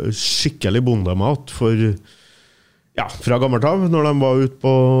der. Det er skikkelig bondemat for... Ja, fra gammelt av, når de var ute på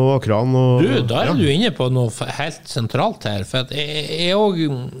akran. Da er du inne på noe helt sentralt her, for at jeg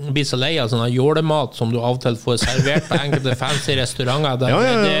også blir så lei av sånne jålemat som du av og til får servert på enkelte fancy restauranter.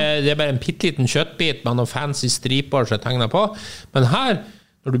 Det er bare en pitteliten kjøttbit med noen fancy striper som jeg tegner på. Men her,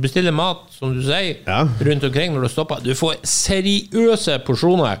 når du bestiller mat, som du sier, rundt omkring når du stopper, du får seriøse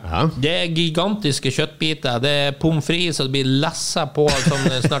porsjoner. Ja. Det er gigantiske kjøttbiter, det er pommes frites, så det blir lesset på som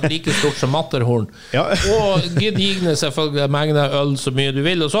snart like stort som Matterhorn. Ja. Og gedigne selvfølgelig mengder øl så mye du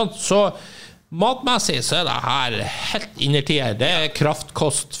vil og sånt. Så matmessig så er det her helt innertier. Det er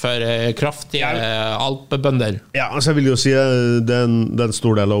kraftkost for kraftige alpebønder. Ja, altså jeg vil jo si det er en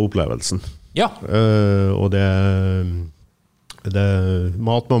stor del av opplevelsen. Ja. Og det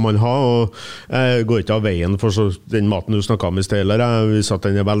mat må man ha, og jeg går ikke av veien for den maten du snakket om i sted heller. Vi satt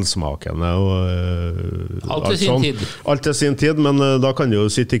den er velsmakende og alt til sin tid. Alt til sin tid, men da kan du jo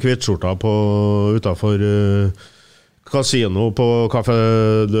sitte i kvittskjorta utenfor Casino på Café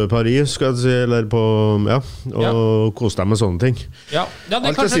de Paris, skal jeg si, eller på, og kose deg med sånne ting.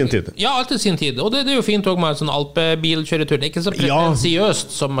 Alt til sin tid. Ja, alt til sin tid, og det er jo fint også med en sånn alpebilkjøretur. Det er ikke så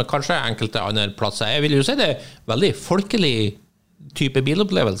pretensiøst som kanskje enkelte andre plasser. Jeg vil jo si det er veldig folkelig type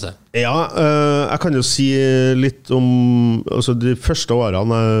bilopplevelse. Ja, jeg kan jo si litt om altså de første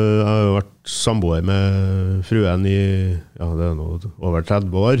årene jeg har jo vært samboer med fruen i det er nå over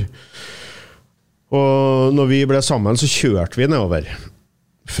 30 år. Og når vi ble sammen så kjørte vi nedover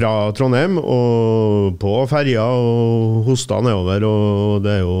fra Trondheim og på ferja og hosta nedover, og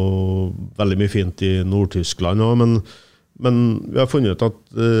det er jo veldig mye fint i Nord-Tyskland også, men vi har funnet ut at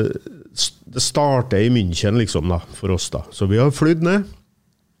det starter i München liksom da, for oss da. Så vi har flydd ned,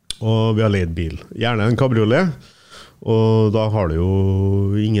 og vi har leid bil. Gjerne en kabriolet, og da har du jo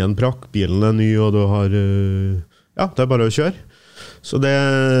ingen prakk. Bilen er ny, og du har... det er bare å kjøre. Så det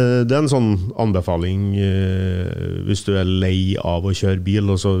er en sånn anbefaling hvis du er lei av å kjøre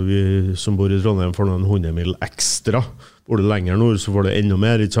bil, og så vi som bor i Trondheim får noen 100 mil ekstra. Bor du lenger nord, så får du enda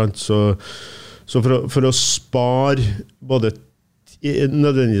mer, ikke sant? Så for å spare både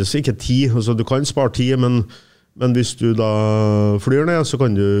nødvendigvis ikke tid, altså du kan spare tid, men hvis du da flyr ned, så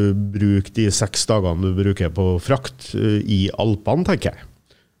kan du bruke de 6 dagene du bruker på frakt i Alpene, tenker jeg.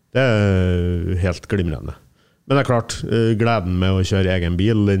 Det helt glimrende. Men det klart, gleden med å kjøre egen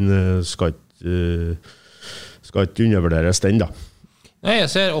bil, den skal ikke undervurderes den da. Nei, jeg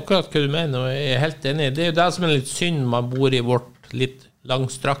ser akkurat hva du mener, og jeg helt enig. Det jo det som litt synd, man bor i vårt litt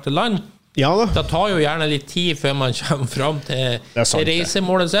langstrakte land. Ja da. Det tar jo gjerne litt tid før man kommer frem til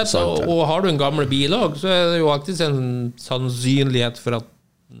reisemålet sitt, og har du en gammel bil også, så det jo alltid en sannsynlighet for at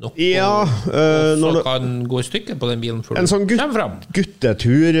noe også kan gå I stykker på den bilen før en sånn kommer frem.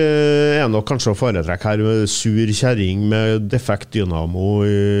 Guttetur nok kanskje å foretrekke her, sur kjæring med defekt dynamo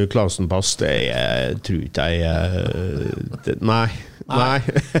I Klausenpass, det tror ikke jeg nei,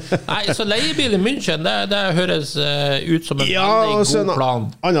 så leiebil I München, det høres ut som en veldig god plan.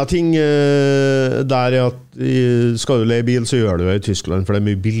 Annen ting der at skal du leie bil, så gjør du det I Tyskland, for det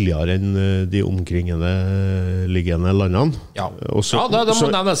mye billigere enn de omkringende liggende landene. Ja, da må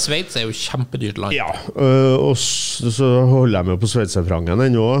du nevne Sveits jo kjempedyrt land. Ja, og så holder jeg med på sveitserfrangen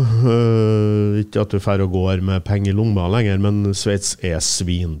ennå. Ikke at du fer og går med penger I lomma lenger, men Sveits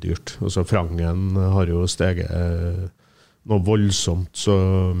svindyrt. Altså frangen har jo steget noe voldsomt, så...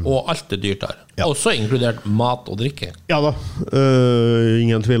 Og alt dyrt her. Ja. Også inkludert mat og drikke. Ja da,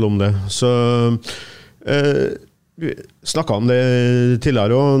 ingen tvil om det. Så vi snakket om det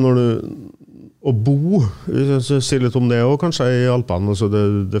tidligere også, når du... Å bo, så sier litt om det også, kanskje I Alpene. Altså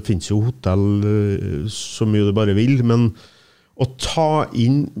det finnes jo hotell så mye du bare vil, men å ta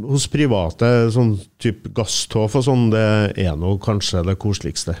inn hos private, sånn typ gasstoff og sånn, det nå kanskje det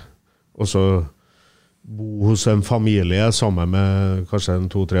koseligste. Og så... bo hos en familie sammen med kanskje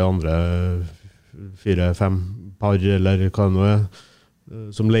 2-3 andre 4-5 par eller hva det nå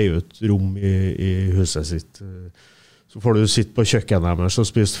som leier ut rom I huset sitt så får du sitte på kjøkkenet deres og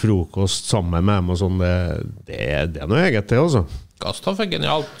spise frokost sammen med dem og sånn, det noe eget det også gasstoff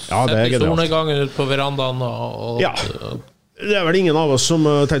genialt det sette I solnedgangen ut på verandaen og det vel ingen av oss som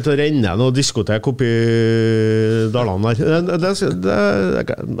har tenkt å renne og diskotek oppe I dalene der.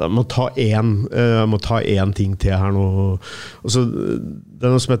 Jeg må ta en ting til her nå. Altså, det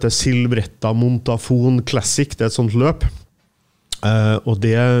noe som heter Silvretta Montafon Classic, det et sånt løp. Og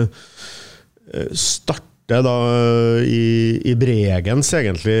det starter da I Bregens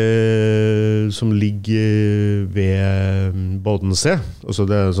egentlig, som ligger ved Bodensee. Altså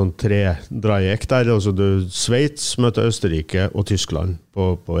det sånn 3 drajek der. Altså Sveits møter Østerrike og Tyskland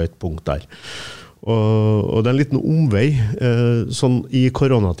på et punkt der. Og det en liten omvei. Sånn I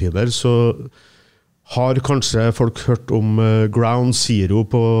koronatider så har kanskje folk hørt om Ground Zero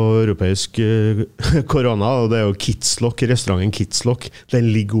på europeisk korona, og det jo Kidslock, restauranten Kidslock, den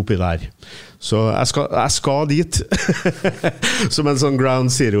ligger oppi der. Så jeg skal dit, som en sånn Ground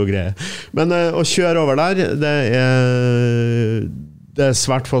Zero-greie. Men å kjøre over der, det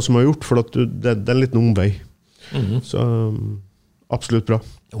svært få som har gjort, for at det en liten omvei. Så absolutt bra.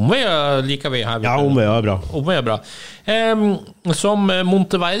 Omveier liker vi her. Ja, omveier bra. Omveier bra. Som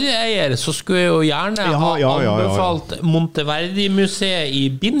Monteverdi-eier så skulle jeg jo gjerne ha anbefalt Monteverdi-museet I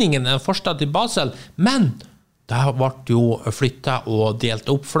Binningen, en forstad til Basel, men det ble jo flyttet og delt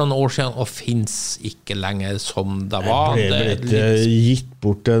opp for noen år siden og finnes ikke lenger som det var. Det ble gitt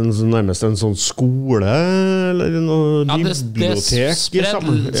bort nærmest en sånn skole eller noe bibliotek.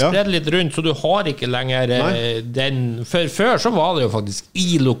 Spredd litt rundt, så du har ikke lenger den. Før så var det jo faktisk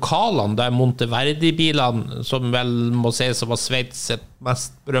I lokalene der Monteverdi-bilene, som vel må si som var Sveits sitt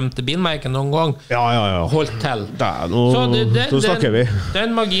mest berømte bilmerke noen gang, holdt til. Så snakker vi.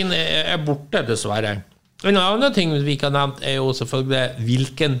 Den magien borte, dessverre. En annen ting vi kan nevne jo selvfølgelig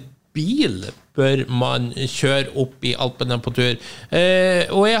hvilken bil bør man kjøre opp I Alpene på tur.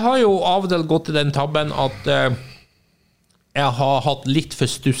 Og jeg har jo av og til gått I den tabben at jeg har hatt litt for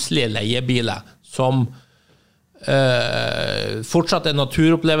stusslige leiebiler som fortsatt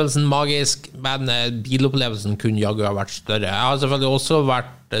naturopplevelsen magisk, men bilopplevelsen kunne jaggu ha vært større. Jeg har selvfølgelig også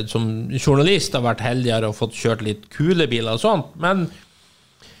vært, som journalist, har vært heldigere og fått kjørt litt kule biler og sånt, men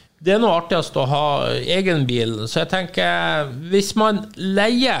det noe artigst å ha egen bil, så jeg tenker, hvis man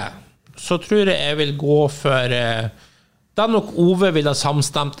leier, så tror jeg vil gå for det nok Ove vil ha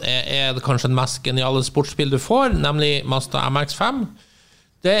samstemt det kanskje den mest geniale sportsbil du får, nemlig Mazda MX-5.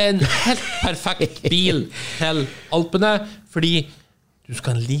 Det en helt perfekt bil til Alpene, fordi du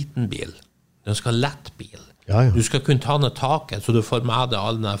skal ha en liten bil, du skal ha lett bil, du skal kunne ta ned taket, så du får med deg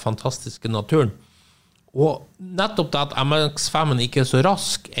all den fantastiske naturen. Og nettopp det at MX-5 ikke så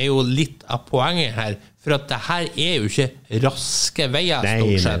rask jo litt av poenget her, For at det her jo ikke raske veier, Nei,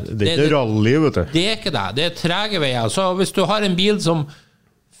 stort sett. det ikke rally, vet du. Det ikke det. Det trege veier. Så hvis du har en bil som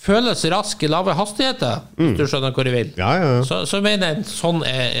føles rask I lave hastigheter, hvis du skjønner hvor jeg vil, Ja. så mener jeg sånn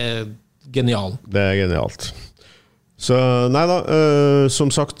genial. Det genialt. Så, nei da, som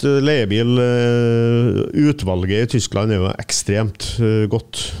sagt, leiebil, utvalget I Tyskland jo ekstremt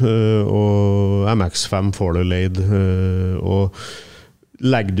godt, og MX-5 får du leid, og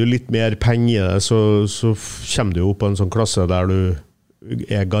legger du litt mer penger I det, så kommer du opp på en sånn klasse der du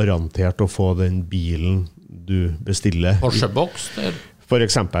garantert å få den bilen du bestiller. Porsche Boxster. For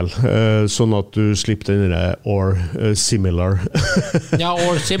eksempel, sånn at du slipper den der or similar. Ja,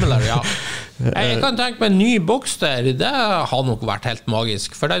 or similar, ja. Jeg kan tenke meg en ny Boxster, det har nok vært helt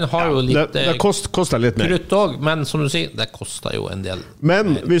magisk, for den har jo litt det koster litt mer. Krutt også, men som du sier, det koster jo en del.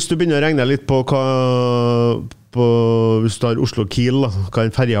 Men hvis du begynner å regne litt på hvis du tar Oslo-Kiel, hva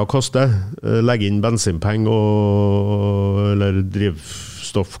en ferja koster, legge inn bensinpenger eller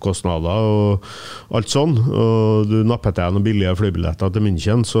drivstoffkostnader og alt sånn, og du napper deg noen billige flybilletter til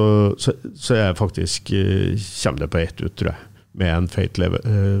München, så faktisk kommer det på ett ut, tror jeg, med en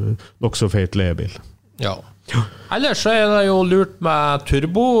nok så feit leiebil. Ja. Ellers så det jo lurt med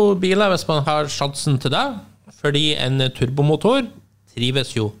turbobiler hvis man har sjansen til det, fordi en turbomotor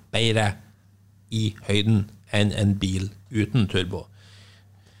trives jo bedre I høyden enn en bil uten turbo.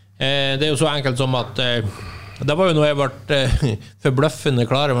 Det jo så enkelt som at det var jo noe jeg ble forbløffende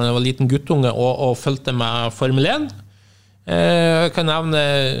klar når jeg var liten guttunge og følte med Formel 1. Jeg kan nevne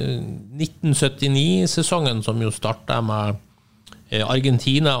 1979-sesongen som jo startet med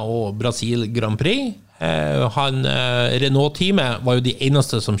Argentina og Brasil Grand Prix. Renault-teamet var jo de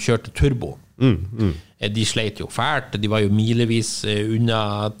eneste som kjørte turbo. De sleit jo fælt, de var jo milevis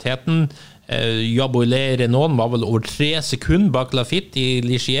unna teten. Jabolet Renault var vel over 3 sekunder bak Lafitte I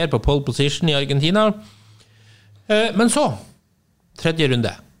Ligier på pole position I Argentina. Men så, tredje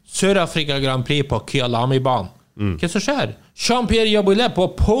runde, Sør-Afrika Grand Prix på Kyalami-banen. Hva som skjer? Jean-Pierre Jabolet på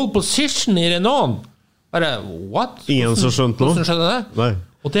pole position I Renault. Bare, what? Ingen som skjønte noe? Hvordan skjedde det? Nei.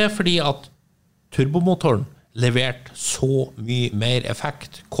 Og det fordi at turbomotoren leverte så mye mer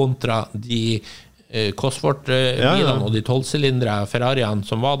effekt kontra de Cosworth-bilene og de 12-sylindere Ferrariene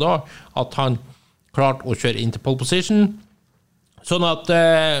som var da, at han klarte å kjøre inn til pole position. Sånn at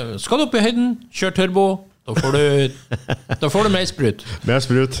skal du opp I høyden, kjør turbo, da får du mer sprut. Mer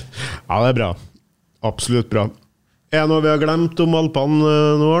sprut. Ja, det bra. Absolutt bra. Noe vi har glemt om Alpene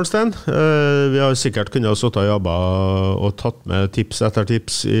nå, Arnstein? Vi har sikkert kunnet sitte og jobbe og tatt med tips etter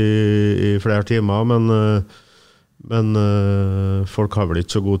tips I flere timer, men folk har vel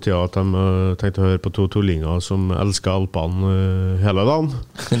ikke så god tid at de tenkte å høre på to tullinger som elsker Alpene hele dagen.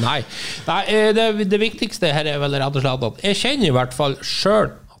 Nei, det viktigste her vel rett og slett at jeg kjenner I hvert fall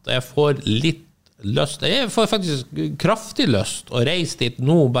selv at jeg får litt lyst. Jeg får faktisk kraftig lyst å reise dit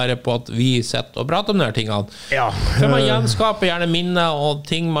nå bare på at vi sitter og prater om de her tingene. Ja. For man gjenskaper gjerne minner og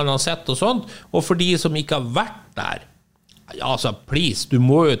ting man har sett og sånt, og for de som ikke har vært der, altså, please, du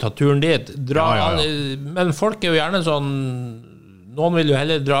må jo ta turen dit. Men folk jo gjerne sånn, noen vil jo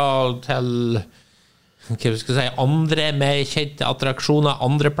heller dra til hva skal jeg si, andre mer kjente attraksjoner,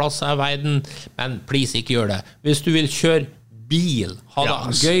 andre plasser I verden, men please, ikke gjør det. Hvis du vil kjøre bil, ha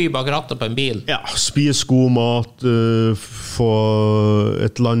det gøy bak rattet på en bil. Ja, spis god mat, få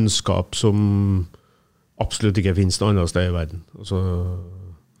et landskap som absolutt ikke finnes noe annet sted I verden. Altså,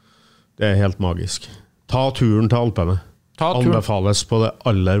 det helt magisk. Ta turen til Alpene. Anbefales på det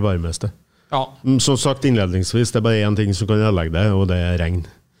aller varmeste. Ja. Som sagt innledningsvis, det bare en ting som kan ødelegge det, og det regn.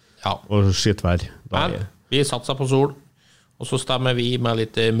 Ja. Og skittvær. Men vi satser på sol, og så stemmer vi med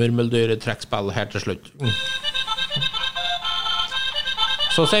litt murmeldyre trekkspill her til slutt.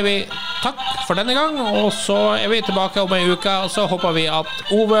 Så sier vi takk for denne gang, og så vi tilbake om en uke, og så håper vi at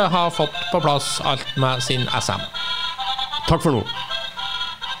Ove har fått på plass alt med sin SM. Takk for nå.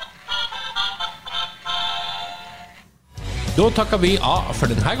 Da takker vi av for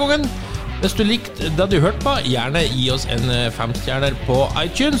denne gangen. Hvis du likte det du hørte på, gjerne gi oss en 5-stjerner på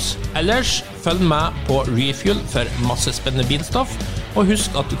iTunes. Ellers følg med på Refuel for masse spennende bilstoff, og husk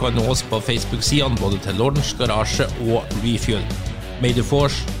at du kan nå oss på Facebook-sidene både til Lordens Garasje og Refuel. May the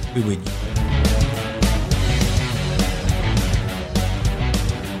force be with you.